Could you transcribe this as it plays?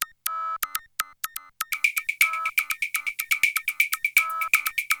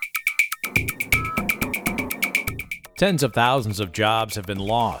Tens of thousands of jobs have been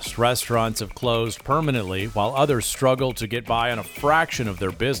lost. Restaurants have closed permanently, while others struggle to get by on a fraction of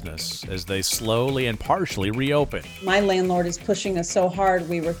their business as they slowly and partially reopen. My landlord is pushing us so hard.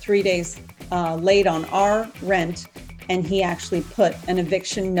 We were 3 days late on our rent, and he actually put an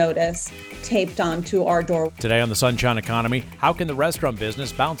eviction notice taped onto our door. Today on the Sunshine Economy, how can the restaurant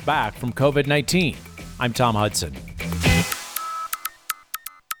business bounce back from COVID-19? I'm Tom Hudson.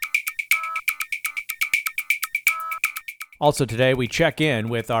 Also today, we check in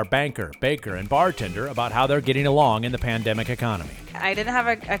with our banker, baker, and bartender about how they're getting along in the pandemic economy. I didn't have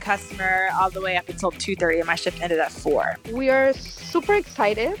a customer all the way up until 2:30, and my shift ended at 4. We are super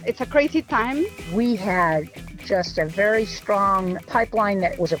excited. It's a crazy time. We had just a very strong pipeline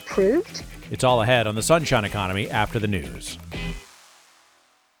that was approved. It's all ahead on the Sunshine Economy after the news.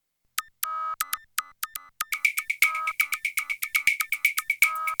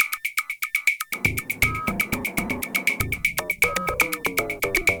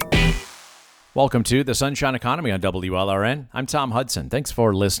 Welcome to the Sunshine Economy on WLRN. I'm Tom Hudson. Thanks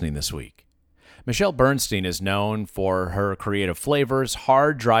for listening this week. Michelle Bernstein is known for her creative flavors,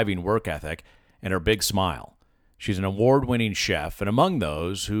 hard-driving work ethic, and her big smile. She's an award-winning chef, and among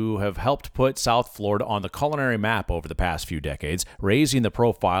those who have helped put South Florida on the culinary map over the past few decades, raising the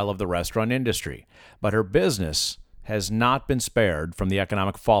profile of the restaurant industry. But her business has not been spared from the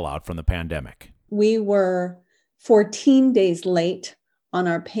economic fallout from the pandemic. We were 14 days late on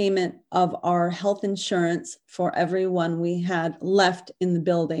our payment of our health insurance for everyone we had left in the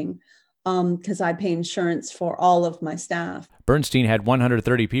building, because I pay insurance for all of my staff. Bernstein had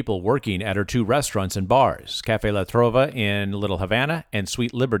 130 people working at her two restaurants and bars, Cafe La Trova in Little Havana and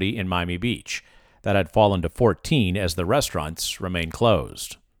Sweet Liberty in Miami Beach. That had fallen to 14 as the restaurants remained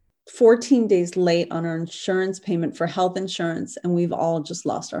closed. 14 days late on our insurance payment for health insurance, and we've all just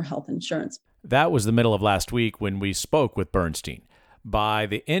lost our health insurance. That was the middle of last week when we spoke with Bernstein. By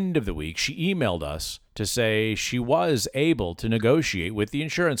the end of the week, she emailed us to say she was able to negotiate with the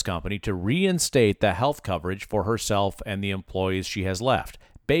insurance company to reinstate the health coverage for herself and the employees she has left.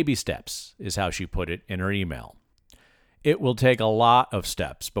 Baby steps is how she put it in her email. It will take a lot of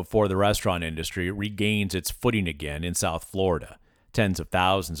steps before the restaurant industry regains its footing again in South Florida. Tens of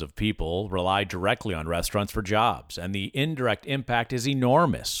thousands of people rely directly on restaurants for jobs, and the indirect impact is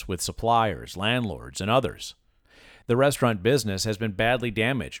enormous with suppliers, landlords, and others. The restaurant business has been badly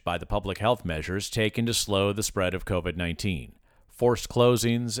damaged by the public health measures taken to slow the spread of COVID-19. Forced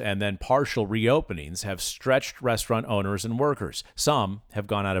closings and then partial reopenings have stretched restaurant owners and workers. Some have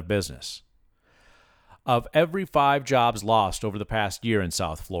gone out of business. Of every 5 jobs lost over the past year in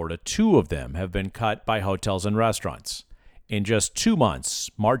South Florida, 2 of them have been cut by hotels and restaurants. In just 2 months,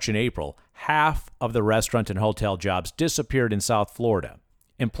 March and April, half of the restaurant and hotel jobs disappeared in South Florida.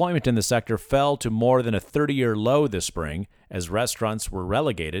 Employment in the sector fell to more than a 30-year low this spring as restaurants were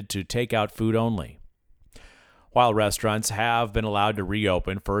relegated to takeout food only. While restaurants have been allowed to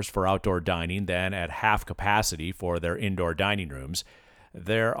reopen, first for outdoor dining, then at half capacity for their indoor dining rooms,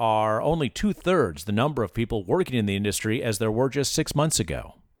 there are only 2/3 the number of people working in the industry as there were just 6 months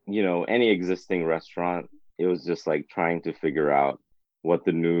ago. You know, any existing restaurant, it was just like trying to figure out what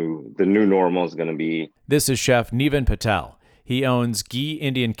the new normal is going to be. This is Chef Nivan Patel. He owns Ghee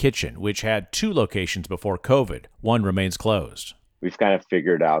Indian Kitchen, which had 2 locations before COVID. One remains closed. We've kind of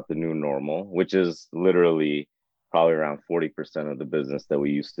figured out the new normal, which is literally probably around 40% of the business that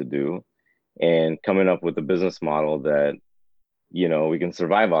we used to do, and coming up with a business model that, you know, we can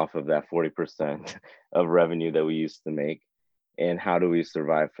survive off of that 40% of revenue that we used to make. And how do we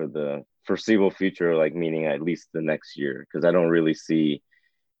survive for the foreseeable future, like meaning at least the next year? Because I don't really see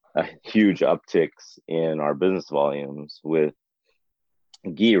a huge upticks in our business volumes with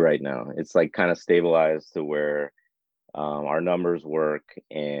Ghee right now. It's like kind of stabilized to where our numbers work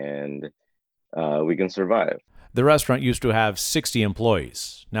and we can survive. The restaurant used to have 60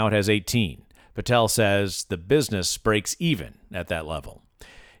 employees. Now it has 18. Patel says the business breaks even at that level.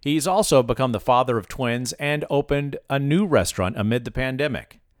 He's also become the father of twins and opened a new restaurant amid the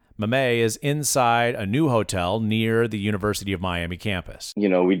pandemic. Mame is inside a new hotel near the University of Miami campus. You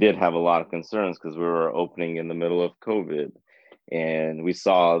know, we did have a lot of concerns because we were opening in the middle of COVID, and we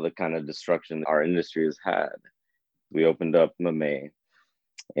saw the kind of destruction our industry has had. We opened up Mame,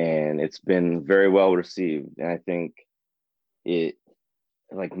 and it's been very well received. And I think it,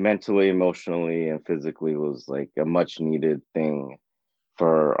 like mentally, emotionally, and physically was like a much needed thing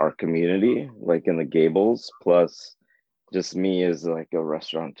for our community, like in the Gables, plus just me as like a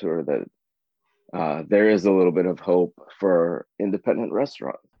restaurateur, that there is a little bit of hope for independent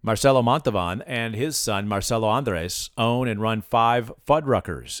restaurants. Marcelo Montalvan and his son Marcelo Andres own and run 5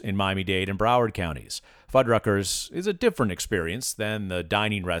 Fuddruckers in Miami-Dade and Broward counties. Fuddruckers is a different experience than the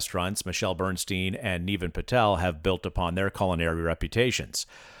dining restaurants Michelle Bernstein and Nevan Patel have built upon their culinary reputations.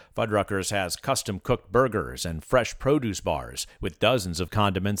 Fuddruckers has custom-cooked burgers and fresh produce bars with dozens of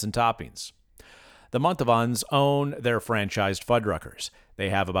condiments and toppings. The Montalvans own their franchised Fuddruckers.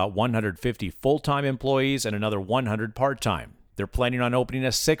 They have about 150 full-time employees and another 100 part-time. They're planning on opening a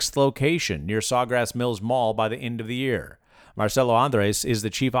 6th location near Sawgrass Mills Mall by the end of the year. Marcelo Andres is the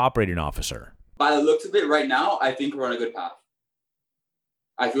chief operating officer. By the looks of it right now, I think we're on a good path.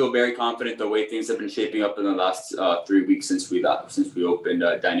 I feel very confident the way things have been shaping up in the last 3 weeks since we opened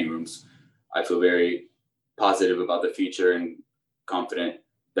dining rooms. I feel very positive about the future and confident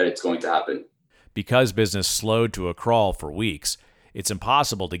that it's going to happen. Because business slowed to a crawl for weeks, it's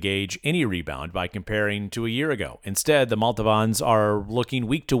impossible to gauge any rebound by comparing to a year ago. Instead, the Montalvans are looking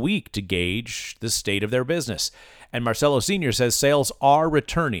week to week to gauge the state of their business. And Marcelo Sr. says sales are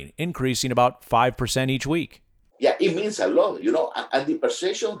returning, increasing about 5% each week. Yeah, it means a lot, and the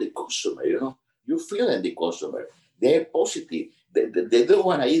perception of the customer, you feel in the customer. They're positive. They don't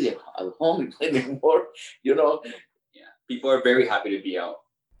want to eat at home anymore, Yeah, people are very happy to be out.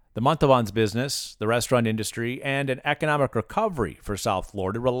 The Montalvan's business, the restaurant industry, and an economic recovery for South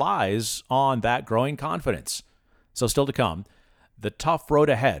Florida relies on that growing confidence. So still to come, the tough road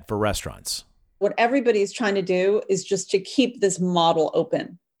ahead for restaurants. What everybody's trying to do is just to keep this model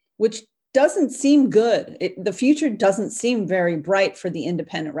open, which doesn't seem good. The future doesn't seem very bright for the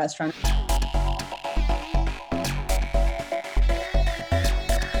independent restaurant.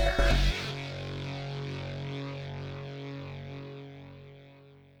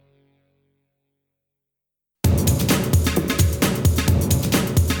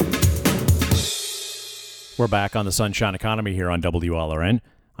 We're back on the Sunshine Economy here on WLRN.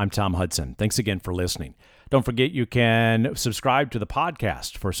 I'm Tom Hudson. Thanks again for listening. Don't forget you can subscribe to the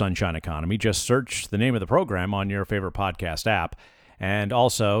podcast for Sunshine Economy. Just search the name of the program on your favorite podcast app. And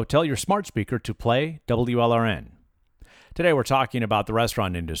also tell your smart speaker to play WLRN. Today we're talking about the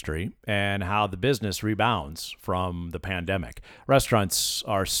restaurant industry and how the business rebounds from the pandemic. Restaurants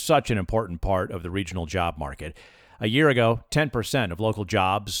are such an important part of the regional job market. A year ago, 10% of local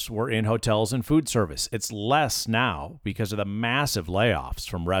jobs were in hotels and food service. It's less now because of the massive layoffs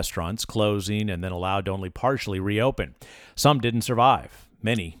from restaurants closing and then allowed to only partially reopen. Some didn't survive.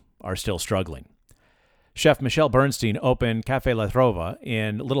 Many are still struggling. Chef Michelle Bernstein opened Cafe La Trova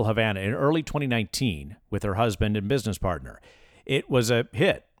in Little Havana in early 2019 with her husband and business partner. It was a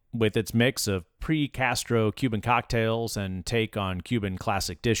hit with its mix of pre-Castro Cuban cocktails and take on Cuban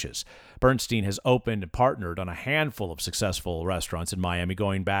classic dishes. Bernstein has opened and partnered on a handful of successful restaurants in Miami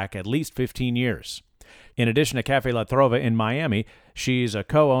going back at least 15 years. In addition to Cafe La Trova in Miami, she's a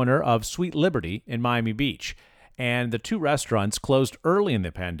co-owner of Sweet Liberty in Miami Beach. And the 2 restaurants closed early in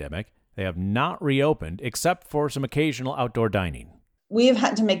the pandemic. They have not reopened except for some occasional outdoor dining. We have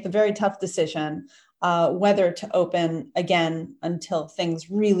had to make the very tough decision whether to open again until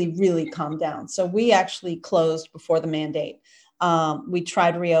things really, really calm down. So we actually closed before the mandate. We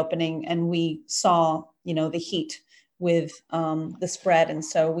tried reopening and we saw, the heat with the spread. And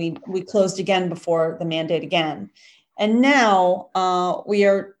so we closed again before the mandate again. And now we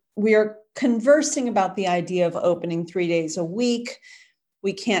are conversing about the idea of opening 3 days a week.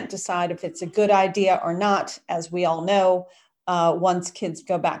 We can't decide if it's a good idea or not, as we all know. Once kids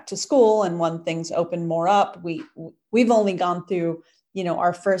go back to school and when things open more up, we've only gone through,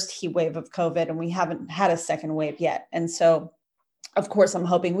 our first heat wave of COVID and we haven't had a second wave yet. And so, of course, I'm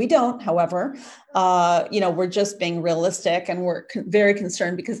hoping we don't. However, we're just being realistic and we're very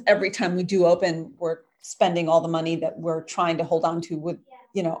concerned because every time we do open, we're spending all the money that we're trying to hold on to with,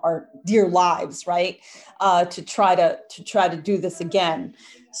 our dear lives, right? To try to do this again.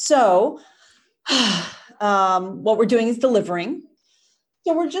 So, what we're doing is delivering.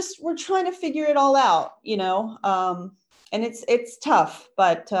 So we're trying to figure it all out, and it's tough,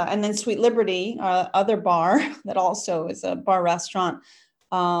 but, and then Sweet Liberty, other bar that also is a bar restaurant.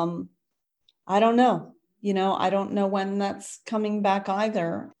 I don't know, I don't know when that's coming back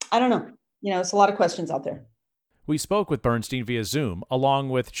either. I don't know, it's a lot of questions out there. We spoke with Bernstein via Zoom, along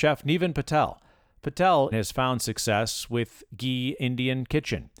with Chef Nevan Patel. Patel has found success with Ghee Indian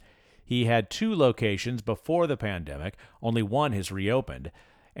Kitchen. He had 2 locations before the pandemic, only one has reopened,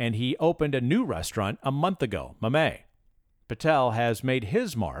 and he opened a new restaurant a month ago, Mame. Patel has made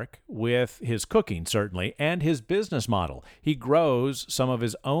his mark with his cooking, certainly, and his business model. He grows some of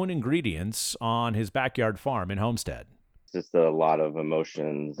his own ingredients on his backyard farm in Homestead. It's just a lot of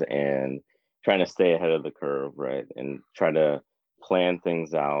emotions and trying to stay ahead of the curve, right? And try to plan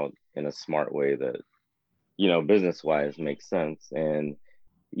things out in a smart way that, business wise makes sense. And,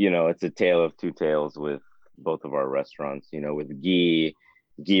 it's a tale of two tales with both of our restaurants. With Ghee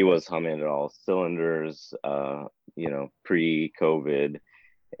was humming at all cylinders, pre-COVID,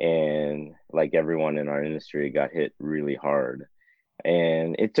 and like everyone in our industry got hit really hard.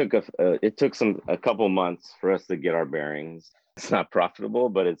 And it took a couple months for us to get our bearings. It's not profitable,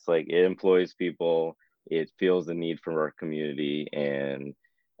 but it's like it employs people, it feels the need from our community, and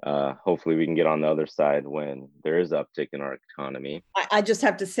hopefully we can get on the other side when there is uptick in our economy. I just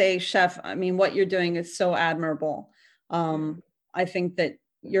have to say, Chef, I mean, what you're doing is so admirable. I think that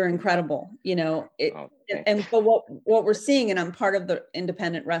you're incredible, but what we're seeing, and I'm part of the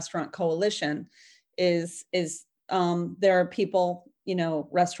Independent Restaurant Coalition, is there are people,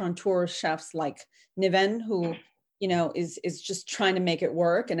 restaurateurs, chefs like Niven, who, is just trying to make it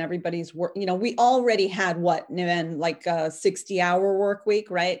work, and everybody's work. We already had Niven, like a 60-hour work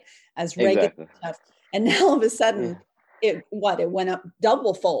week, right? As regular stuff. And now all of a sudden it went up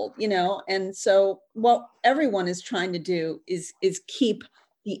double fold, And so what everyone is trying to do is keep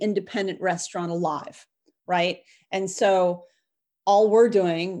the independent restaurant alive, right? And so all we're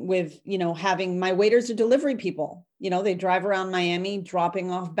doing with, having my waiters are delivery people, they drive around Miami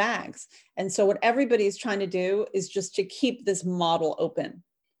dropping off bags. And so what everybody's trying to do is just to keep this model open,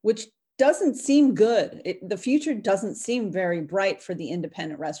 which doesn't seem good. The future doesn't seem very bright for the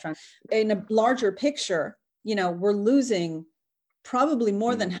independent restaurant. In a larger picture, we're losing probably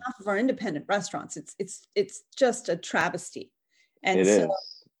more than half of our independent restaurants. It's just a travesty. And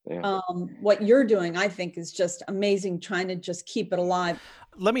what you're doing, I think, is just amazing, trying to just keep it alive.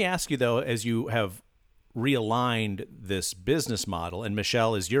 Let me ask you, though, as you have realigned this business model, and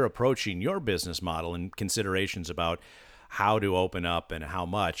Michelle, as you're approaching your business model and considerations about how to open up and how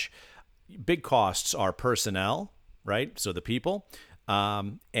much, big costs are personnel, right? So the people,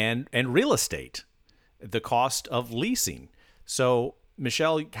 and real estate, the cost of leasing. So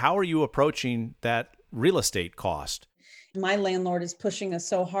Michelle, how are you approaching that real estate cost? My landlord is pushing us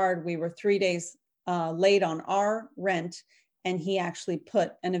so hard. We were 3 days late on our rent, and he actually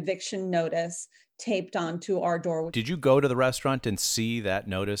put an eviction notice taped onto our door. Did you go to the restaurant and see that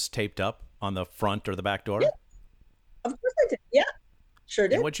notice taped up on the front or the back door? Yeah. Of course I did. Yeah, sure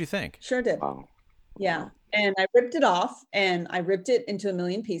did. And what'd you think? Sure did. Wow. Yeah. And I ripped it off, and I ripped it into a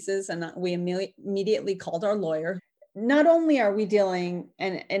million pieces, and we immediately called our lawyer. Not only are we dealing,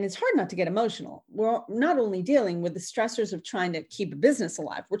 and it's hard not to get emotional, we're not only dealing with the stressors of trying to keep a business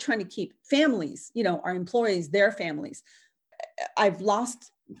alive, we're trying to keep families, our employees, their families. I've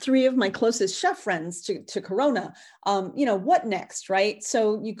lost 3 of my closest chef friends to Corona. What next, right?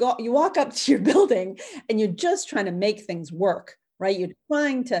 So you walk up to your building and you're just trying to make things work, right? You're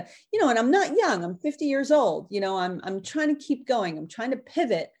trying to, and I'm not young, I'm 50 years old, I'm trying to keep going, I'm trying to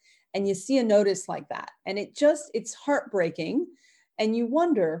pivot. And you see a notice like that, and it's heartbreaking. And you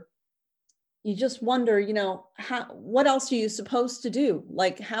just wonder, what else are you supposed to do?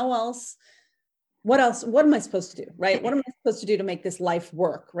 Like, what am I supposed to do? Right. What am I supposed to do to make this life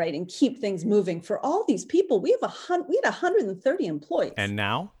work? Right. And keep things moving for all these people. We had 130 employees. And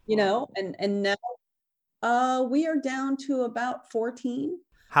now, and now we are down to about 14.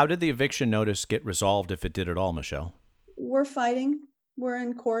 How did the eviction notice get resolved, if it did at all, Michelle? We're fighting. We're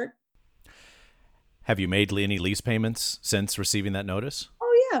in court. Have you made any lease payments since receiving that notice?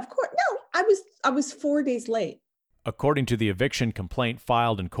 Oh yeah, of course. No, I was 4 days late. According to the eviction complaint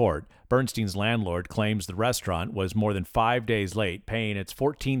filed in court, Bernstein's landlord claims the restaurant was more than 5 days late paying its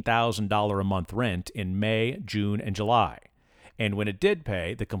 $14,000 a month rent in May, June, and July. And when it did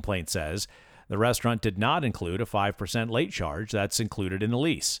pay, the complaint says, the restaurant did not include a 5% late charge that's included in the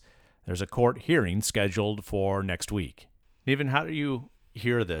lease. There's a court hearing scheduled for next week. Niven, how do you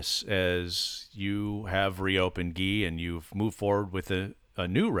hear this as you have reopened Ghee and you've moved forward with a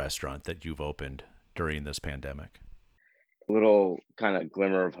new restaurant that you've opened during this pandemic? A little kind of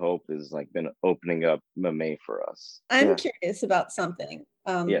glimmer of hope has been opening up May for us. I'm curious about something.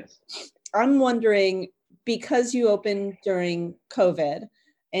 Yes. I'm wondering, because you opened during COVID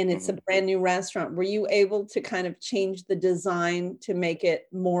and it's a brand new restaurant, were you able to kind of change the design to make it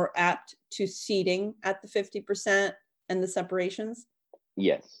more apt to seating at the 50% and the separations?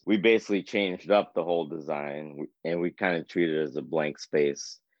 Yes, we basically changed up the whole design, and we kind of treat it as a blank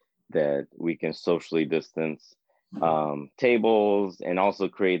space that we can socially distance tables and also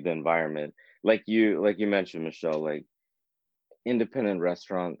create the environment. Like you mentioned, Michelle, like independent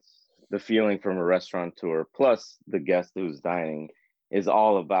restaurants, the feeling from a restaurateur plus the guest who's dining is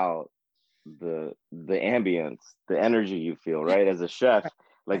all about the ambience, the energy you feel, right? As a chef,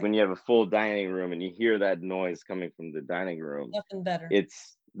 Like when you have a full dining room and you hear that noise coming from the dining room, Nothing better.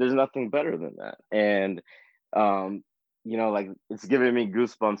 There's nothing better than that. And like it's giving me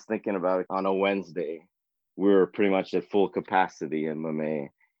goosebumps thinking about it. On a Wednesday, we were pretty much at full capacity in Mame,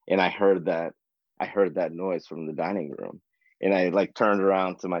 and I heard that noise from the dining room, and I like turned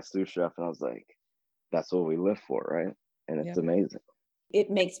around to my sous chef and I was like, that's what we live for, right? And it's amazing. It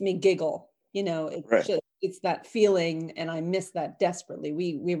makes me giggle. It's just, it's that feeling, and I miss that desperately.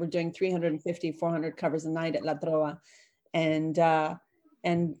 We were doing 350, 400 covers a night at La Trova, and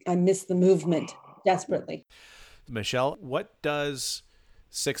I miss the movement desperately. Michelle, what does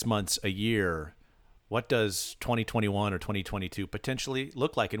 6 months, a year, what does 2021 or 2022 potentially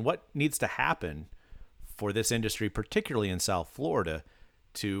look like, and what needs to happen for this industry, particularly in South Florida,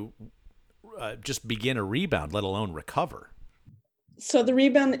 to just begin a rebound, let alone recover? So the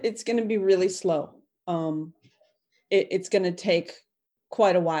rebound, it's going to be really slow. It's going to take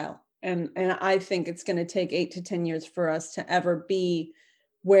quite a while. And I think it's going to take 8 to 10 years for us to ever be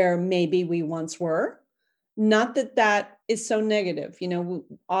where maybe we once were. Not that is so negative.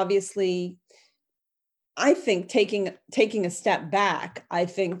 Obviously, I think taking a step back, I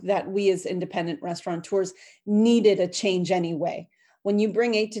think that we as independent restaurateurs needed a change anyway. When you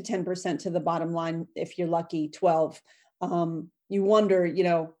bring 8 to 10% to the bottom line, if you're lucky, 12, you wonder,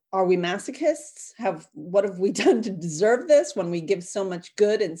 are we masochists? What have we done to deserve this when we give so much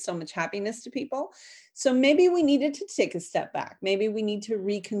good and so much happiness to people? So maybe we needed to take a step back. Maybe we need to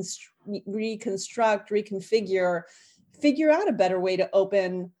reconstruct, reconfigure, figure out a better way to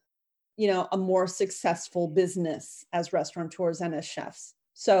open, a more successful business as restaurateurs and as chefs.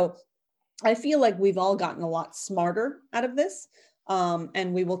 So I feel like we've all gotten a lot smarter out of this,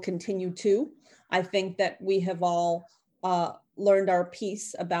 and we will continue to. I think that we have all learned our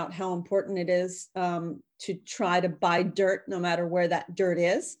piece about how important it is to try to buy dirt, no matter where that dirt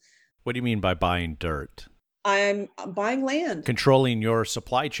is. What do you mean by buying dirt? I'm buying land. Controlling your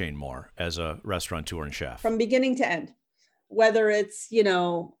supply chain more as a restaurateur and chef. From beginning to end. Whether it's,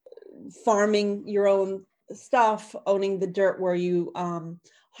 farming your own stuff, owning the dirt where you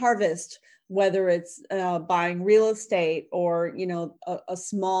harvest, whether it's buying real estate or, a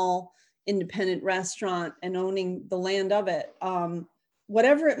small independent restaurant and owning the land of it,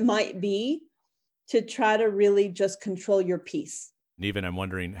 whatever it might be, to try to really just control your piece. Even I'm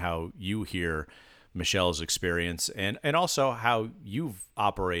wondering how you hear Michelle's experience and also how you've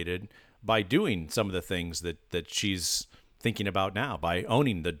operated by doing some of the things that she's thinking about now, by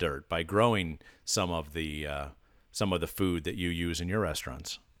owning the dirt, by growing some of the food that you use in your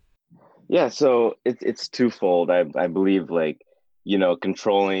restaurants. Yeah, so it's twofold. I believe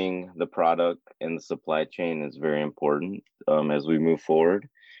controlling the product and the supply chain is very important as we move forward.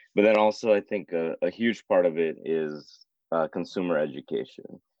 But then also I think a huge part of it is consumer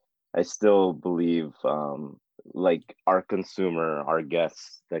education. I still believe our consumer, our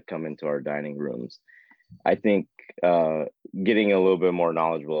guests that come into our dining rooms, I think getting a little bit more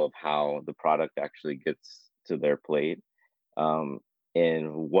knowledgeable of how the product actually gets to their plate and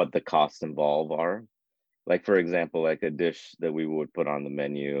what the costs involved are. Like, for example, like a dish that we would put on the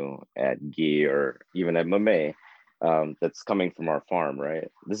menu at Guy or even at Mame that's coming from our farm, right?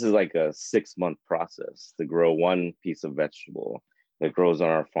 This is like a 6-month process to grow one piece of vegetable that grows on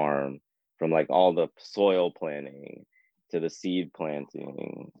our farm, from like all the soil planting to the seed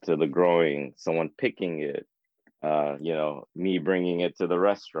planting to the growing, someone picking it, me bringing it to the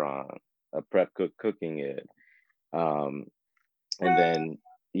restaurant, a prep cook cooking it, and then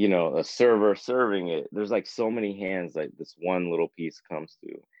a server serving it. There's like so many hands like this one little piece comes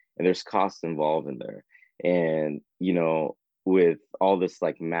to, and there's cost involved in there. And with all this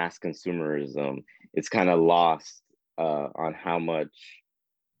like mass consumerism, it's kind of lost on how much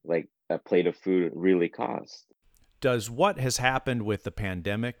like a plate of food really costs. Does what has happened with the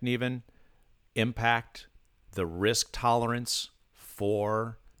pandemic, Niven, impact the risk tolerance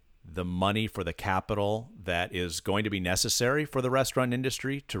for the money, for the capital that is going to be necessary for the restaurant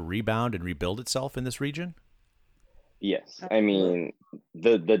industry to rebound and rebuild itself in this region? Yes. I mean,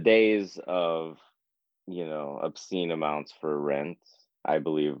 the days of, obscene amounts for rent, I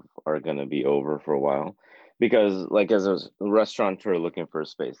believe, are going to be over for a while. Because like as a restaurateur looking for a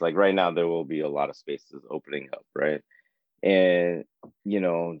space, like right now, there will be a lot of spaces opening up, right? And,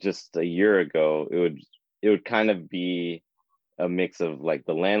 just a year ago, it would kind of be a mix of like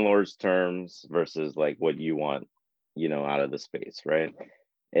the landlord's terms versus like what you want, out of the space, right?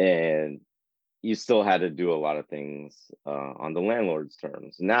 And you still had to do a lot of things on the landlord's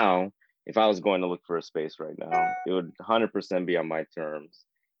terms. Now, if I was going to look for a space right now, it would 100% be on my terms.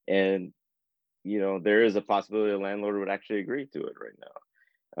 And, there is a possibility the landlord would actually agree to it right now.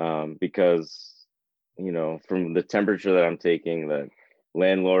 because, from the temperature that I'm taking, the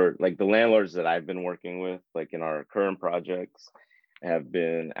landlords that I've been working with, like in our current projects, have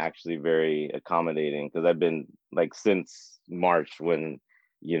been actually very accommodating, because I've been like since March when,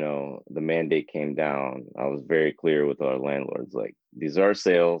 the mandate came down, I was very clear with our landlords, like, these are our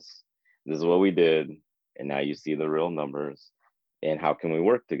sales, this is what we did, and now you see the real numbers, and how can we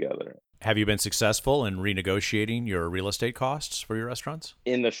work together? Have you been successful in renegotiating your real estate costs for your restaurants?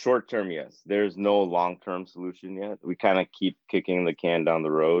 In the short term, yes. There's no long-term solution yet. We kind of keep kicking the can down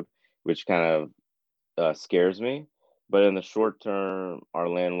the road, which kind of scares me. But in the short term, our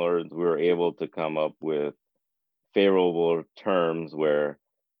landlords, we were able to come up with favorable terms where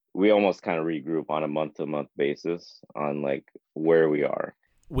we almost kind of regroup on a month-to-month basis on like where we are.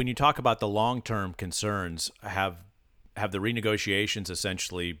 When you talk about the long-term concerns, have the renegotiations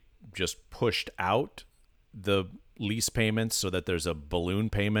essentially just pushed out the lease payments so that there's a balloon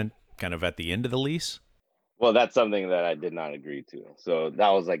payment kind of at the end of the lease? Well, that's something that I did not agree to. So that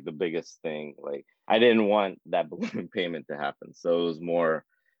was like the biggest thing. Like, I didn't want that balloon payment to happen. So it was more,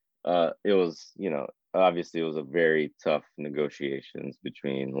 it was, obviously it was a very tough negotiations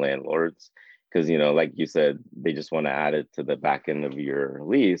between landlords, because, like you said, they just want to add it to the back end of your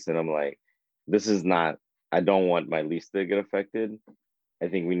lease. And I'm like, I don't want my lease to get affected. I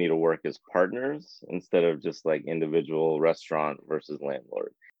think we need to work as partners instead of just like individual restaurant versus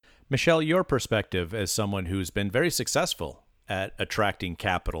landlord. Michelle, your perspective as someone who's been very successful at attracting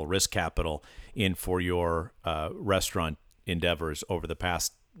capital, risk capital, in for your restaurant endeavors over the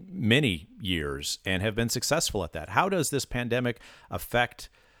past many years and have been successful at that. How does this pandemic affect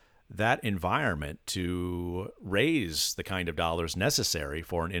that environment to raise the kind of dollars necessary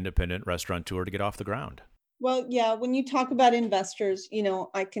for an independent restaurateur to get off the ground? Well, yeah, when you talk about investors,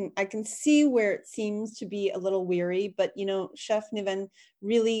 I can see where it seems to be a little weary, but Chef Niven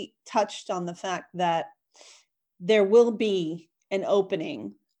really touched on the fact that there will be an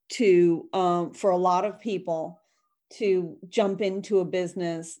opening to for a lot of people to jump into a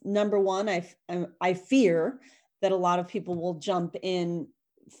business. Number one, I fear that a lot of people will jump in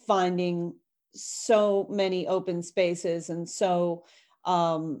finding so many open spaces and so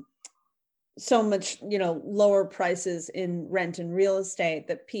much, lower prices in rent and real estate,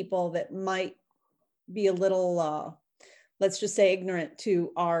 that people that might be a little, let's just say, ignorant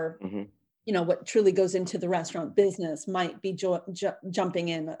to our, what truly goes into the restaurant business might be jumping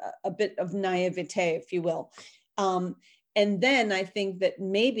in, a bit of naivete, if you will. And then I think that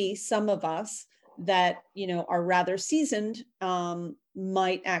maybe some of us that, are rather seasoned,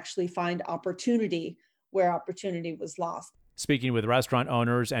 might actually find opportunity where opportunity was lost. Speaking with restaurant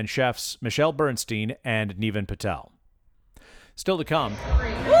owners and chefs Michelle Bernstein and Niven Patel. Still to come. Oh,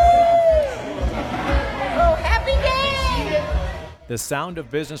 happy day! The sound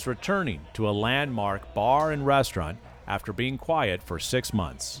of business returning to a landmark bar and restaurant after being quiet for 6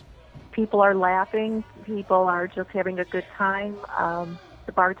 months. People are laughing. People are just having a good time.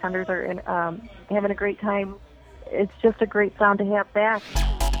 The bartenders are having a great time. It's just a great sound to have back.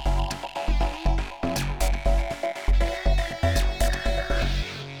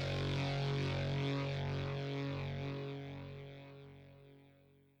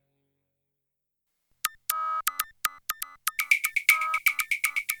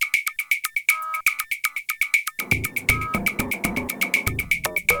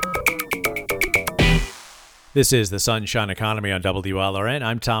 This is the Sunshine Economy on WLRN.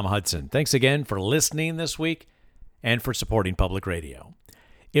 I'm Tom Hudson. Thanks again for listening this week and for supporting public radio.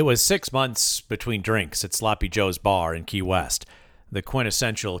 It was 6 months between drinks at Sloppy Joe's Bar in Key West. The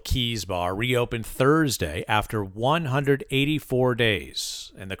quintessential Keys Bar reopened Thursday after 184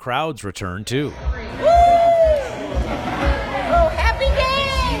 days, and the crowds returned too. Oh, happy day!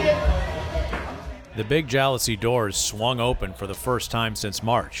 The Big Jealousy doors swung open for the first time since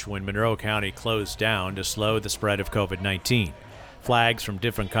March, when Monroe County closed down to slow the spread of COVID-19. Flags from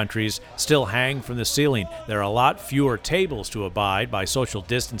different countries still hang from the ceiling. There are a lot fewer tables to abide by social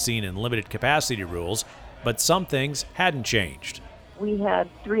distancing and limited capacity rules, but some things hadn't changed. We had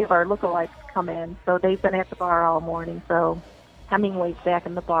 3 of our lookalikes come in, so they've been at the bar all morning, so Hemingway's back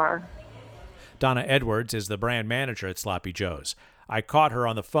in the bar. Donna Edwards is the brand manager at Sloppy Joe's. I caught her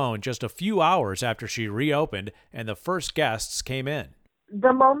on the phone just a few hours after she reopened and the first guests came in.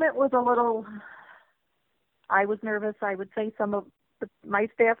 The moment was a little, I was nervous. I would say some of my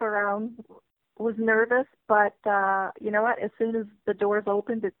staff around was nervous, but you know what? As soon as the doors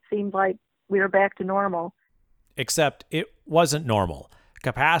opened, it seemed like we were back to normal. Except it wasn't normal.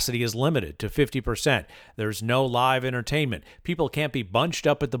 Capacity is limited to 50%. There's no live entertainment. People can't be bunched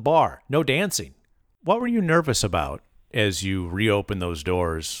up at the bar. No dancing. What were you nervous about as you reopen those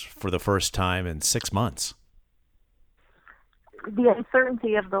doors for the first time in 6 months? The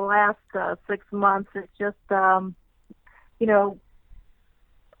uncertainty of the last 6 months is just,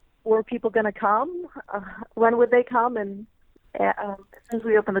 were people going to come? When would they come? And as soon as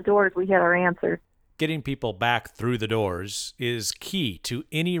we opened the doors, we had our answer. Getting people back through the doors is key to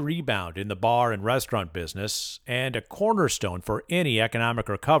any rebound in the bar and restaurant business and a cornerstone for any economic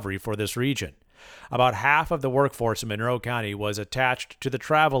recovery for this region. About half of the workforce in Monroe County was attached to the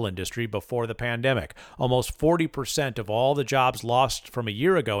travel industry before the pandemic. Almost 40% of all the jobs lost from a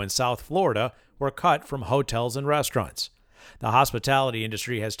year ago in South Florida were cut from hotels and restaurants. The hospitality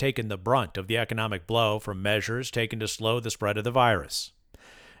industry has taken the brunt of the economic blow from measures taken to slow the spread of the virus.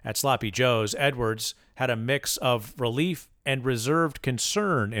 At Sloppy Joe's, Edwards had a mix of relief and reserved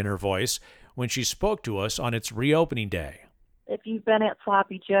concern in her voice when she spoke to us on its reopening day. If you've been at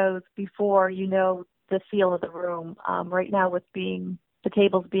Sloppy Joe's before, you know the feel of the room. Right now, with the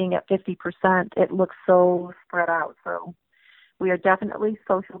tables being at 50%, it looks so spread out. So we are definitely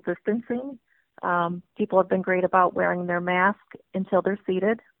social distancing. People have been great about wearing their mask until they're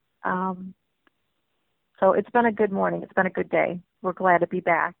seated. So it's been a good morning. It's been a good day. We're glad to be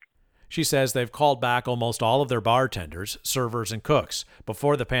back. She says they've called back almost all of their bartenders, servers, and cooks.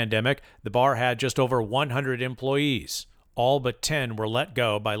 Before the pandemic, the bar had just over 100 employees. All but 10 were let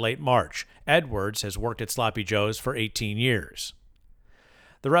go by late March. Edwards has worked at Sloppy Joe's for 18 years.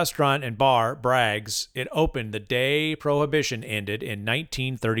 The restaurant and bar brags it opened the day Prohibition ended in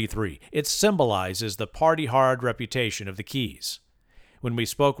 1933. It symbolizes the party-hard reputation of the Keys. When we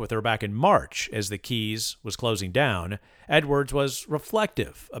spoke with her back in March as the Keys was closing down, Edwards was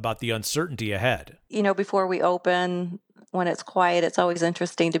reflective about the uncertainty ahead. Before we open, when it's quiet, it's always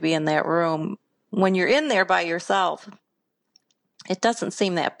interesting to be in that room. When you're in there by yourself, it doesn't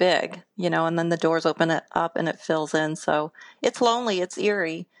seem that big, and then the doors open it up and it fills in. So it's lonely, it's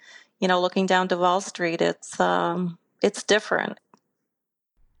eerie. Looking down Duval Street, it's different.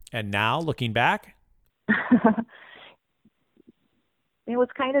 And now, looking back? It was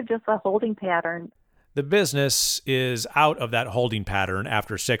kind of just a holding pattern. The business is out of that holding pattern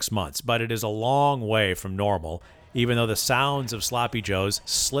after 6 months, but it is a long way from normal, even though the sounds of Sloppy Joe's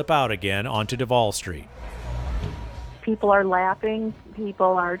slip out again onto Duval Street. People are laughing.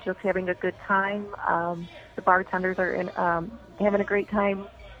 People are just having a good time. The bartenders are having a great time.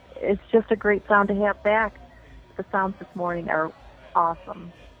 It's just a great sound to have back. The sounds this morning are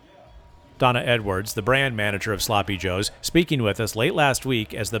awesome. Donna Edwards, the brand manager of Sloppy Joe's, speaking with us late last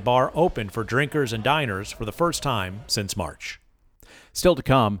week as the bar opened for drinkers and diners for the first time since March. Still to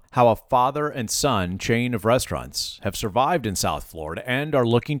come, how a father and son chain of restaurants have survived in South Florida and are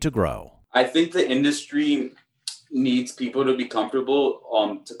looking to grow. I think the industry needs people to be comfortable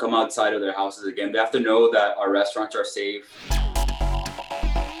to come outside of their houses again. They have to know that our restaurants are safe.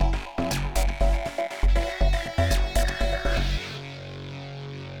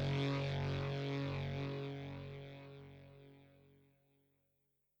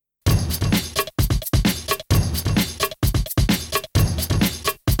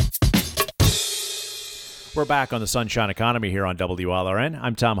 We're back on the Sunshine Economy here on WLRN.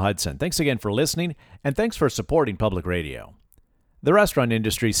 I'm Tom Hudson. Thanks again for listening, and thanks for supporting public radio. The restaurant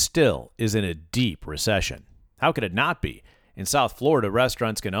industry still is in a deep recession. How could it not be? In South Florida,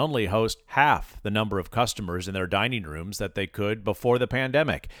 restaurants can only host half the number of customers in their dining rooms that they could before the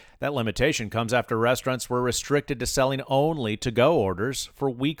pandemic. That limitation comes after restaurants were restricted to selling only to-go orders for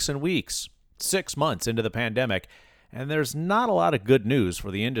weeks and weeks. 6 months into the pandemic, and there's not a lot of good news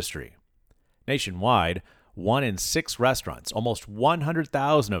for the industry. Nationwide, 1 in 6 restaurants, almost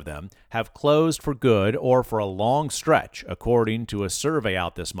 100,000 of them, have closed for good or for a long stretch, according to a survey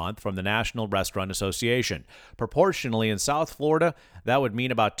out this month from the National Restaurant Association. Proportionally, in South Florida, that would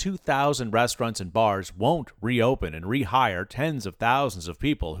mean about 2,000 restaurants and bars won't reopen and rehire tens of thousands of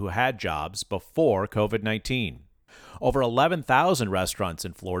people who had jobs before COVID-19. Over 11,000 restaurants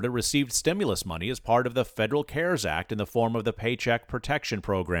in Florida received stimulus money as part of the Federal CARES Act in the form of the Paycheck Protection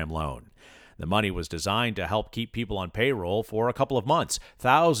Program loan. The money was designed to help keep people on payroll for a couple of months.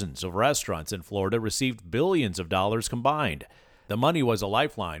 Thousands of restaurants in Florida received billions of dollars combined. The money was a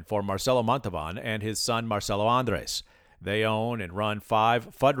lifeline for Marcelo Montalban and his son Marcelo Andres. They own and run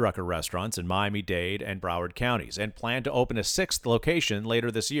 5 Fuddrucker restaurants in Miami-Dade and Broward counties and plan to open a 6th location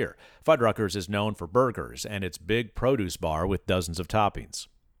later this year. Fuddruckers is known for burgers and its big produce bar with dozens of toppings.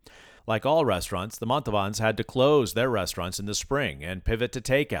 Like all restaurants, the Montalbans had to close their restaurants in the spring and pivot to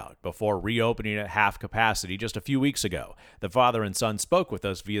takeout before reopening at half capacity just a few weeks ago. The father and son spoke with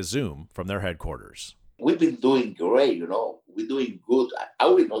us via Zoom from their headquarters. We've been doing great, We're doing good.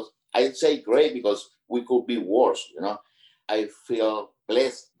 I'd say great because we could be worse. I feel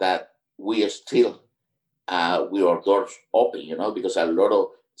blessed that we are still with our doors open. Because a lot of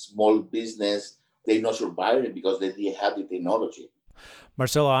small business, they're not surviving because they didn't have the technology.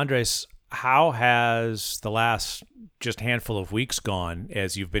 Marcelo Andres, how has the last just handful of weeks gone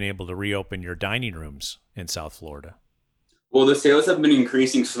as you've been able to reopen your dining rooms in South Florida? Well, the sales have been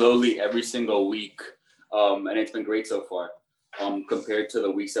increasing slowly every single week, and it's been great so far compared to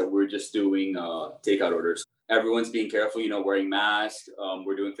the weeks that we're just doing takeout orders. Everyone's being careful, wearing masks.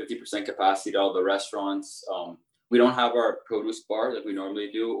 We're doing 50% capacity at all the restaurants. We don't have our produce bar like we normally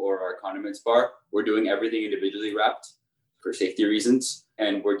do or our condiments bar. We're doing everything individually wrapped for safety reasons,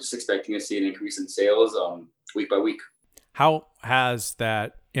 and we're just expecting to see an increase in sales week by week. How has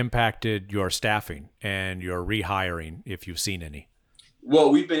that impacted your staffing and your rehiring, if you've seen any?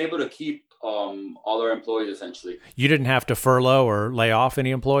 Well, we've been able to keep all our employees, essentially. You didn't have to furlough or lay off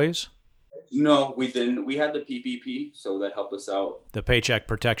any employees? No, we didn't. We had the PPP, so that helped us out. The Paycheck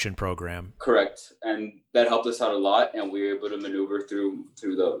Protection Program. Correct. And that helped us out a lot, and we were able to maneuver through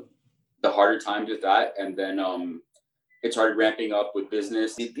the harder times with that. And then it started ramping up with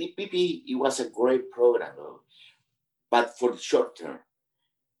business. The PPP, it was a great program, though. But for the short term,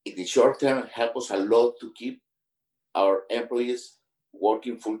 in the short term, helped us a lot to keep our employees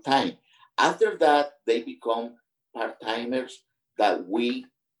working full time. After that, they become part-timers that we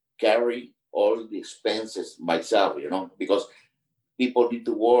carry all the expenses myself, because people need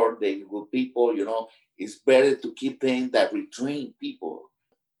to work, they're good people, it's better to keep them than retrain people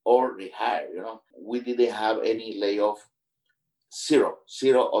or rehire, We didn't have any layoff, zero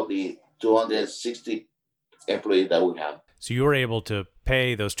of the 260 employees that we have. So you were able to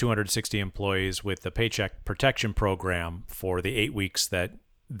pay those 260 employees with the Paycheck Protection Program for the 8 weeks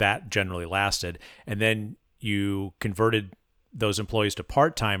that generally lasted. And then you converted those employees to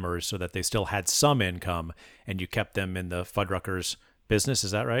part-timers so that they still had some income, and you kept them in the Fuddruckers business.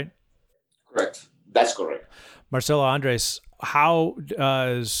 Is that right? Correct. That's correct. Marcelo Andres, how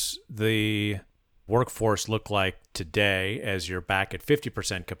does the workforce look like today as you're back at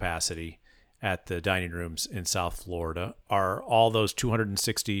 50% capacity at the dining rooms in South Florida? Are all those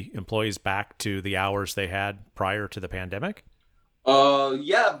 260 employees back to the hours they had prior to the pandemic?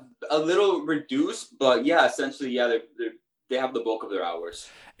 Yeah, a little reduced, but yeah, essentially, yeah, they have the bulk of their hours.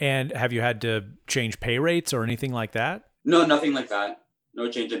 And have you had to change pay rates or anything like that? No, nothing like that. No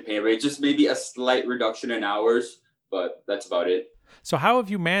change in pay rates, just maybe a slight reduction in hours, but that's about it. So how have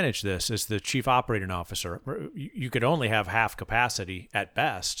you managed this as the chief operating officer? You could only have half capacity at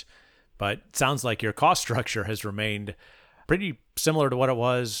best, but it sounds like your cost structure has remained pretty similar to what it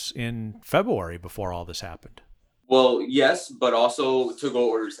was in February before all this happened. Well, yes, but also to-go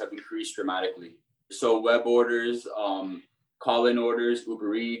orders have increased dramatically. So web orders, call-in orders,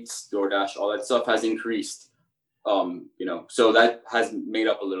 Uber Eats, DoorDash, all that stuff has increased. So that has made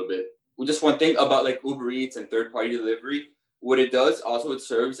up a little bit. Just one thing about like Uber Eats and third-party delivery, what it does also, it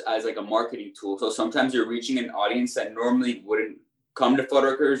serves as like a marketing tool. So sometimes you're reaching an audience that normally wouldn't come to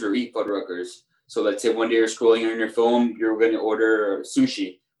Fuddruckers or eat Fuddruckers. So let's say one day you're scrolling on your phone, you're going to order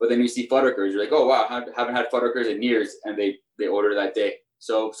sushi, but then you see Fuddruckers, you're like, oh wow, I haven't had Fuddruckers in years, and they order that day.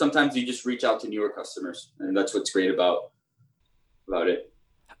 So sometimes you just reach out to newer customers, and that's what's great about it.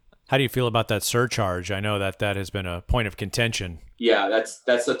 How do you feel about that surcharge? I know that has been a point of contention. Yeah,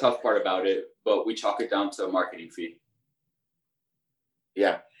 that's the tough part about it, but we chalk it down to a marketing fee.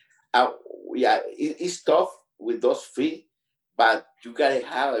 Yeah, it's tough with those fees, but you gotta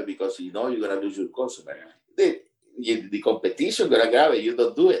have it because you're gonna lose your customer. The competition gonna grab it. You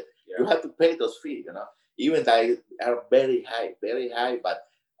don't do it. Yeah. You have to pay those fees. Even they are very high,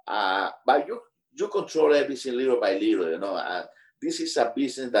 but you control everything little by little. This is a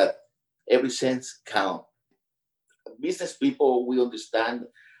business that every cent counts. Business people, we understand,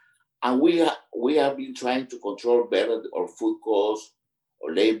 and we have been trying to control better our food costs,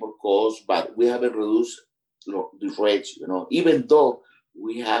 or labor costs, but we haven't reduced the rates. Even though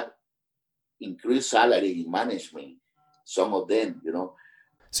we have increased salary in management, some of them.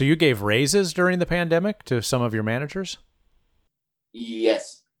 So you gave raises during the pandemic to some of your managers?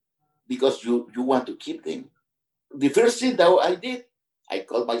 Yes, because you want to keep them. The first thing that I did, I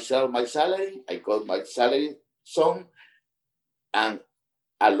called myself my salary. I called my salary some, and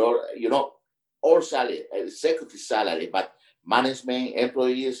a lot, all salary, executive salary, but management,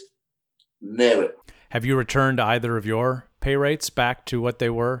 employees, never. Have you returned either of your pay rates back to what they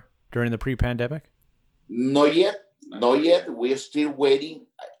were during the pre-pandemic? Not yet. We're still waiting.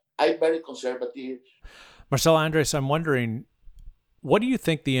 I'm very conservative. Marcelo Andres, I'm wondering, what do you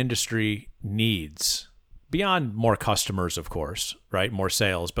think the industry needs Beyond more customers, of course, right? More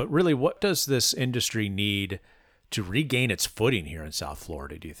sales. But really, what does this industry need to regain its footing here in South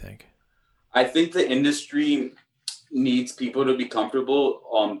Florida, do you think? I think the industry needs people to be comfortable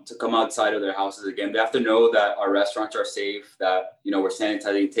to come outside of their houses again. They have to know that our restaurants are safe, that, we're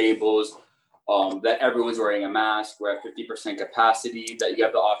sanitizing tables, that everyone's wearing a mask, we're at 50% capacity, that you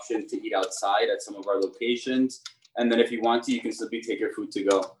have the option to eat outside at some of our locations. And then if you want to, you can simply take your food to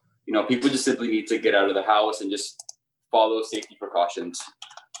go. People just simply need to get out of the house and just follow safety precautions.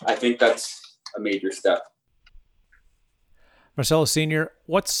 I think that's a major step. Marcelo Sr.,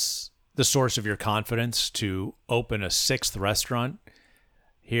 what's the source of your confidence to open a sixth restaurant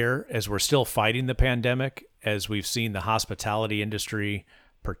here as we're still fighting the pandemic, as we've seen the hospitality industry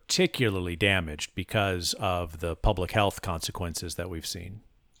particularly damaged because of the public health consequences that we've seen?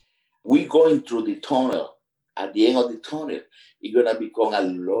 We're going through the tunnel. At the end of the tunnel, it's going to become a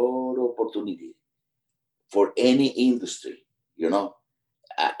lot of opportunity for any industry,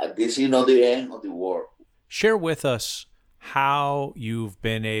 This is not the end of the world. Share with us how you've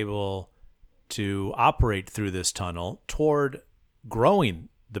been able to operate through this tunnel toward growing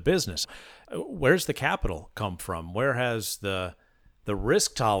the business. Where's the capital come from? Where has the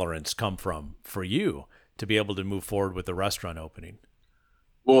risk tolerance come from for you to be able to move forward with the restaurant opening?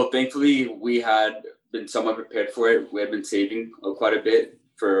 Well, thankfully, we had been somewhat prepared for it. We had been saving quite a bit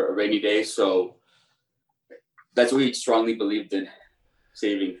for a rainy day. So that's what we strongly believed in,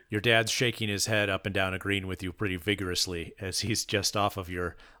 saving. Your dad's shaking his head up and down, agreeing with you pretty vigorously as he's just off of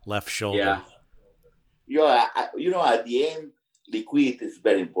your left shoulder. Yeah. At the end, liquidity is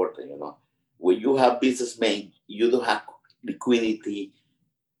very important, When you have businessmen, you don't have liquidity.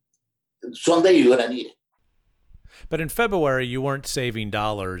 Someday you're going to need it. But in February, you weren't saving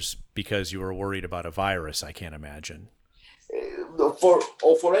dollars because you were worried about a virus, I can't imagine.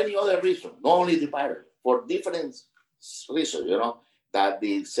 For any other reason, not only the virus, for different reasons, that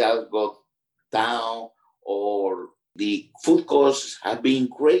the sales go down or the food costs have been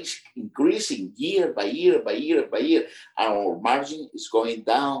increasing year by year. And our margin is going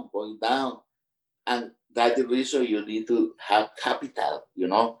down. And that's the reason you need to have capital,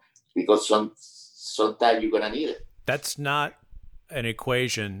 because sometimes you're going to need it. That's not an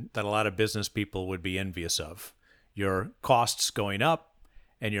equation that a lot of business people would be envious of. Your costs going up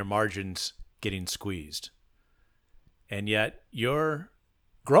and your margins getting squeezed. And yet you're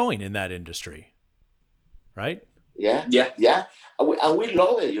growing in that industry, right? Yeah. And we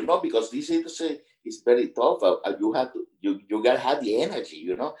love it, because this industry is very tough. You got to have the energy,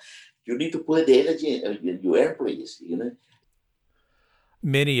 You need to put the energy in your employees,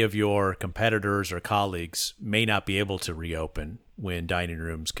 Many of your competitors or colleagues may not be able to reopen when dining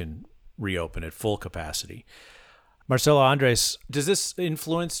rooms can reopen at full capacity. Marcelo Andres, does this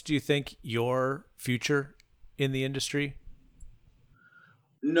influence, do you think, your future in the industry?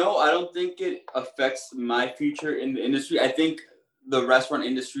 No, I don't think it affects my future in the industry. I think the restaurant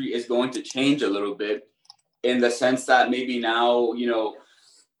industry is going to change a little bit in the sense that maybe now,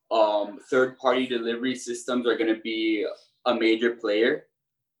 third-party delivery systems are going to be a major player.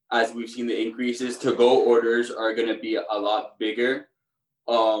 As we've seen the increases, to-go orders are going to be a lot bigger.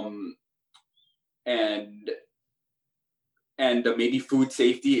 And maybe food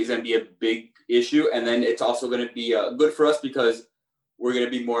safety is going to be a big issue. And then it's also going to be good for us because we're going to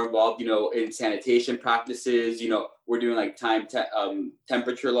be more involved, in sanitation practices. We're doing like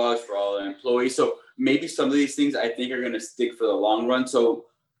temperature logs for all our employees. So maybe some of these things I think are going to stick for the long run. So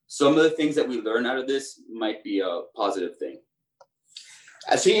some of the things that we learn out of this might be a positive thing.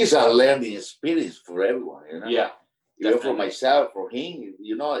 I think it's a learning experience for everyone, Yeah. For myself, for him,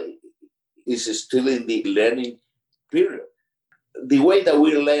 it's still in the learning period. The way that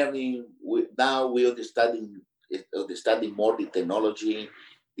we're learning, now we're studying more the technology,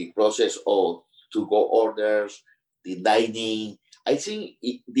 the process of to-go orders, the dining. I think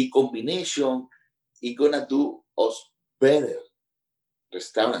the combination is going to do us better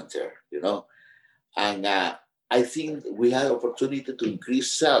restaurateur, And I think we have opportunity to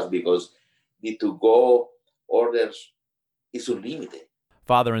increase sales because the to-go orders is unlimited.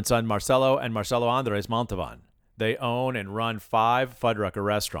 Father and son Marcelo and Marcelo Andres Montalvan. They own and run 5 Fuddrucker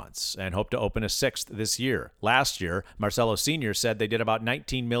restaurants and hope to open a 6th this year. Last year, Marcelo Sr. said they did about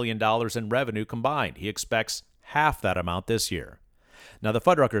 $19 million in revenue combined. He expects half that amount this year. Now, the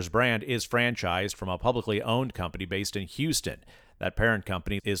Fuddruckers brand is franchised from a publicly owned company based in Houston. That parent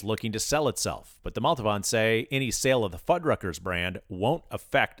company is looking to sell itself, but the Montalvans say any sale of the Fuddruckers brand won't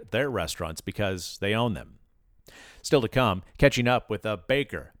affect their restaurants because they own them. Still to come, catching up with a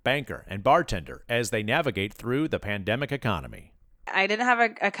baker, banker, and bartender as they navigate through the pandemic economy. I didn't have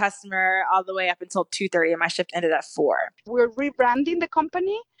a customer all the way up until 2:30 and my shift ended at 4. We're rebranding the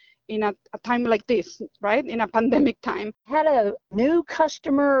company in a time like this, right? In a pandemic time. Had a new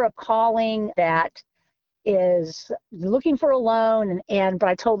customer calling that is looking for a loan, but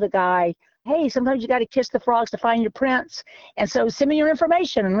I told the guy, hey, sometimes you got to kiss the frogs to find your prince. And so send me your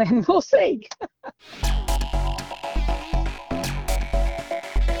information and we'll see.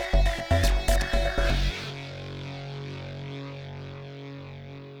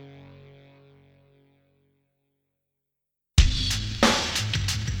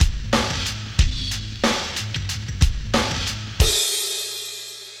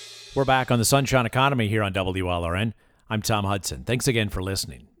 We're back on the Sunshine Economy here on WLRN. I'm Tom Hudson. Thanks again for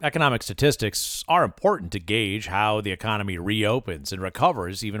listening. Economic statistics are important to gauge how the economy reopens and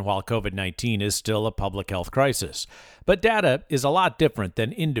recovers even while COVID-19 is still a public health crisis. But data is a lot different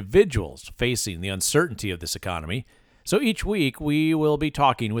than individuals facing the uncertainty of this economy. So each week we will be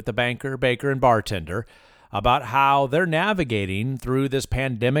talking with the banker, baker, and bartender about how they're navigating through this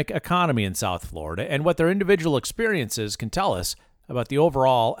pandemic economy in South Florida and what their individual experiences can tell us about the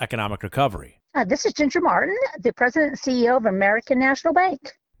overall economic recovery. This is Ginger Martin, the president and CEO of American National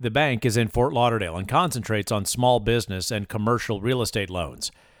Bank. The bank is in Fort Lauderdale and concentrates on small business and commercial real estate loans.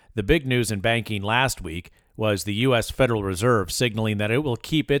 The big news in banking last week was the U.S. Federal Reserve signaling that it will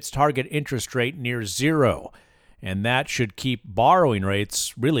keep its target interest rate near zero, and that should keep borrowing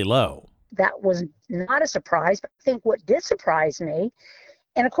rates really low. That was not a surprise, but I think what did surprise me,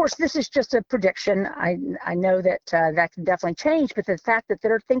 and of course, this is just a prediction. I know that that can definitely change, but the fact that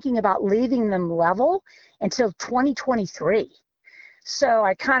they're thinking about leaving them level until 2023. So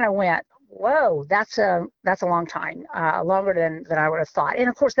I kind of went, whoa, that's a long time, longer than I would have thought. And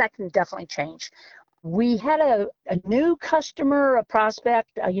of course, that can definitely change. We had a new customer, a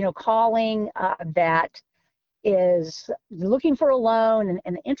prospect, calling that is looking for a loan.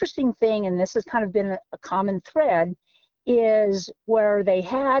 And the interesting thing, and this has kind of been a common thread, is where they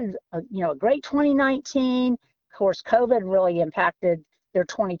had a great 2019. Of course, COVID really impacted their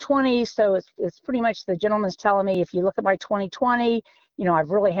 2020. So it's pretty much the gentleman's telling me, if you look at my 2020,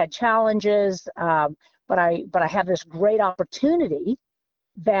 I've really had challenges, but I have this great opportunity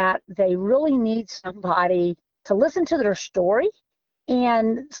that they really need somebody to listen to their story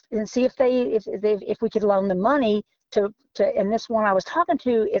and see if we could loan them money to. And this one I was talking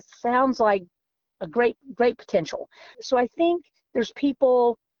to, it sounds like a great potential. So I think there's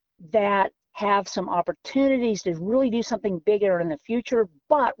people that have some opportunities to really do something bigger in the future,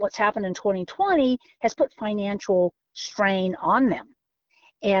 but what's happened in 2020 has put financial strain on them.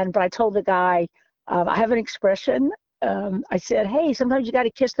 But I told the guy, I have an expression. I said, hey, sometimes you got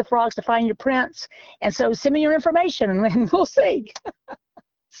to kiss the frogs to find your prince. And so send me your information and we'll see.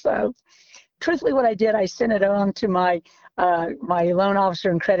 So truthfully, what I did, I sent it on to my loan officer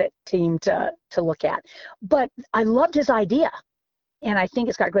and credit team to look at. But I loved his idea, and I think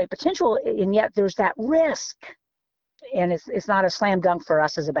it's got great potential, and yet there's that risk, and it's not a slam dunk for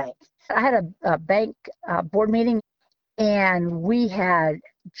us as a bank. I had a bank board meeting, and we had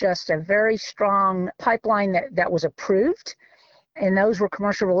just a very strong pipeline that was approved, and those were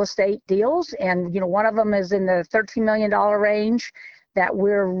commercial real estate deals, and one of them is in the $13 million range that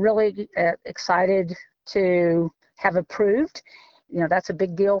we're really excited to have approved. That's a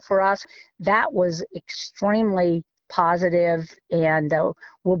big deal for us. That was extremely positive and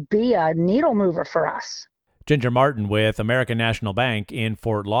will be a needle mover for us. Ginger Martin with American National Bank in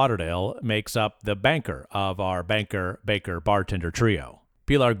Fort Lauderdale makes up the banker of our banker, baker, bartender trio.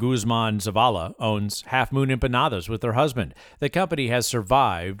 Pilar Guzman Zavala owns Half Moon Empanadas with her husband. The company has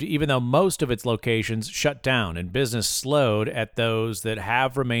survived even though most of its locations shut down and business slowed at those that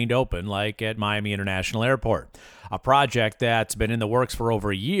have remained open, like at Miami International Airport. A project that's been in the works for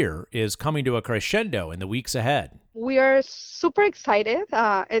over a year is coming to a crescendo in the weeks ahead. We are super excited.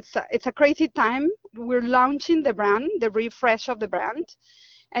 It's a crazy time. We're launching the brand, the refresh of the brand.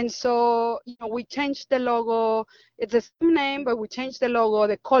 And so, we changed the logo. It's the same name, but we changed the logo,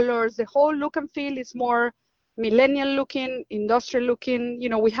 the colors, the whole look and feel is more millennial looking, industrial looking.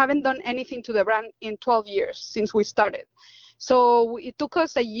 We haven't done anything to the brand in 12 years since we started. So it took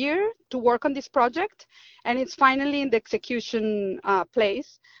us a year to work on this project, and it's finally in the execution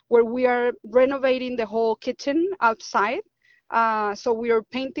place where we are renovating the whole kitchen outside. So we are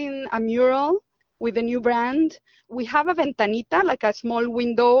painting a mural with a new brand. We have a ventanita, like a small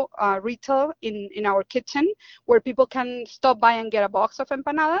window retail in our kitchen where people can stop by and get a box of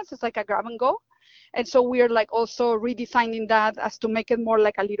empanadas. It's like a grab and go. And so we are also redesigning that as to make it more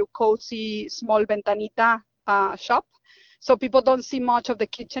like a little cozy, small ventanita shop. So people don't see much of the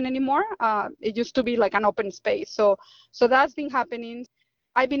kitchen anymore. It used to be like an open space. So that's been happening.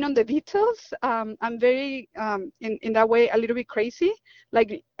 I've been on the details. I'm very, in that way, a little bit crazy.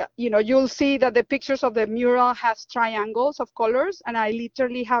 Like, you'll see that the pictures of the mural has triangles of colors, and I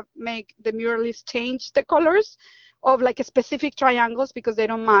literally have make the muralist change the colors of like specific triangles because they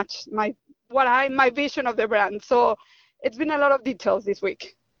don't match my vision of the brand. So it's been a lot of details this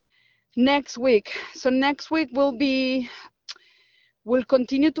week. Next week we'll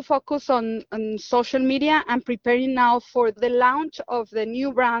continue to focus on social media and preparing now for the launch of the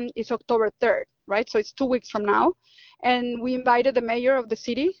new brand is October 3rd, right? So it's 2 weeks from now. And we invited the mayor of the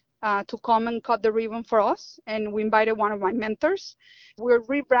city to come and cut the ribbon for us. And we invited one of my mentors. We're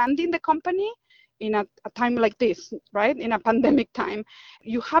rebranding the company in a time like this, right? In a pandemic time.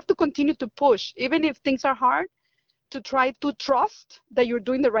 You have to continue to push, even if things are hard, to try to trust that you're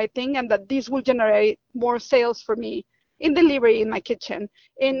doing the right thing and that this will generate more sales for me in delivery in my kitchen,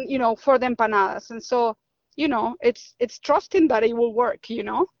 for the empanadas. And so, it's trusting that it will work,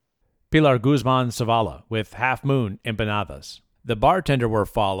 Pilar Guzman Zavala with Half Moon Empanadas. The bartender we're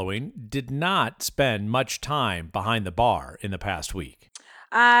following did not spend much time behind the bar in the past week.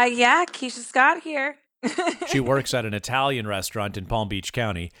 Yeah, Keisha Scott here. She works at an Italian restaurant in Palm Beach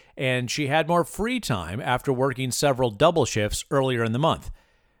County, and she had more free time after working several double shifts earlier in the month.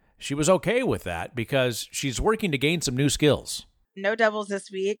 She was okay with that because she's working to gain some new skills. No doubles this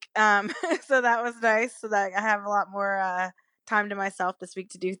week, so that was nice. So that I have a lot more time to myself this week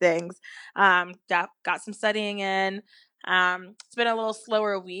to do things. Got some studying in. It's been a little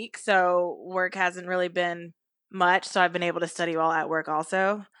slower week, so work hasn't really been much. So I've been able to study while at work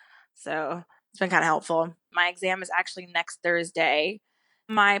also. So it's been kind of helpful. My exam is actually next Thursday.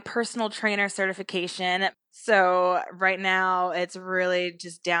 My personal trainer certification. So right now it's really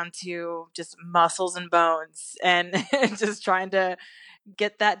just down to just muscles and bones and just trying to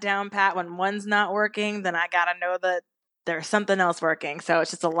get that down pat. When one's not working, then I got to know that there's something else working. So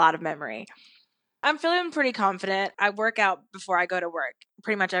it's just a lot of memory. I'm feeling pretty confident. I work out before I go to work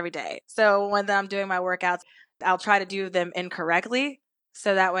pretty much every day. So when I'm doing my workouts, I'll try to do them incorrectly.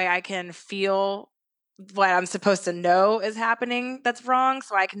 So that way I can feel what I'm supposed to know is happening that's wrong,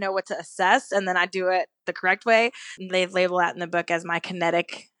 so I can know what to assess, and then I do it the correct way. And they label that in the book as my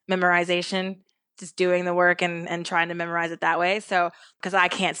kinetic memorization, just doing the work and trying to memorize it that way. So, because I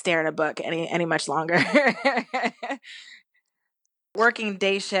can't stare at a book any much longer. Working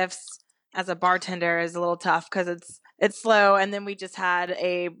day shifts as a bartender is a little tough because it's slow, and then we just had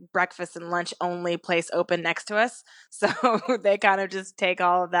a breakfast and lunch only place open next to us, so they kind of just take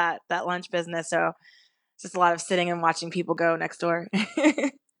all of that lunch business. So it's just a lot of sitting and watching people go next door.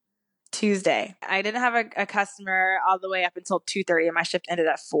 Tuesday, I didn't have a customer all the way up until 2:30, and my shift ended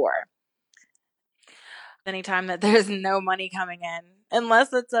at 4. Anytime that there's no money coming in,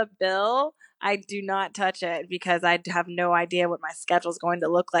 unless it's a bill, I do not touch it because I have no idea what my schedule is going to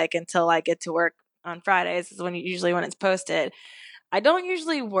look like until I get to work on Fridays. Is usually when it's posted. I don't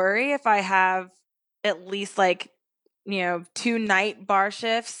usually worry if I have at least 2 night bar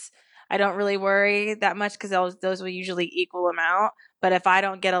shifts. I don't really worry that much because those will usually equal them out. But if I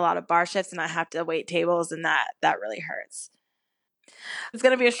don't get a lot of bar shifts and I have to wait tables, then that really hurts. It's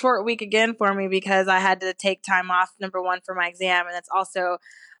going to be a short week again for me because I had to take time off, number one, for my exam. And it's also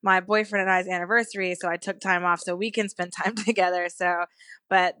my boyfriend and I's anniversary. So I took time off so we can spend time together.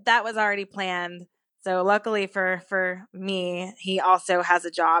 But that was already planned. So luckily for me, he also has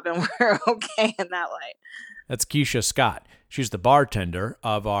a job and we're okay in that light. That's Keisha Scott. She's the bartender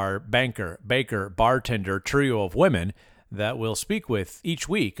of our banker, baker, bartender trio of women that we'll speak with each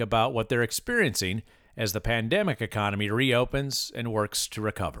week about what they're experiencing as the pandemic economy reopens and works to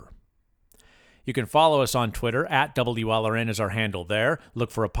recover. You can follow us on Twitter at WLRN is our handle there. Look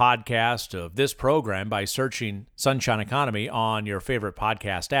for a podcast of this program by searching Sunshine Economy on your favorite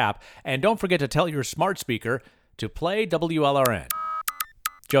podcast app. And don't forget to tell your smart speaker to play WLRN.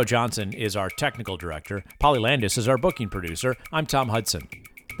 Joe Johnson is our technical director. Polly Landis is our booking producer. I'm Tom Hudson.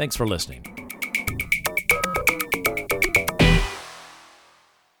 Thanks for listening.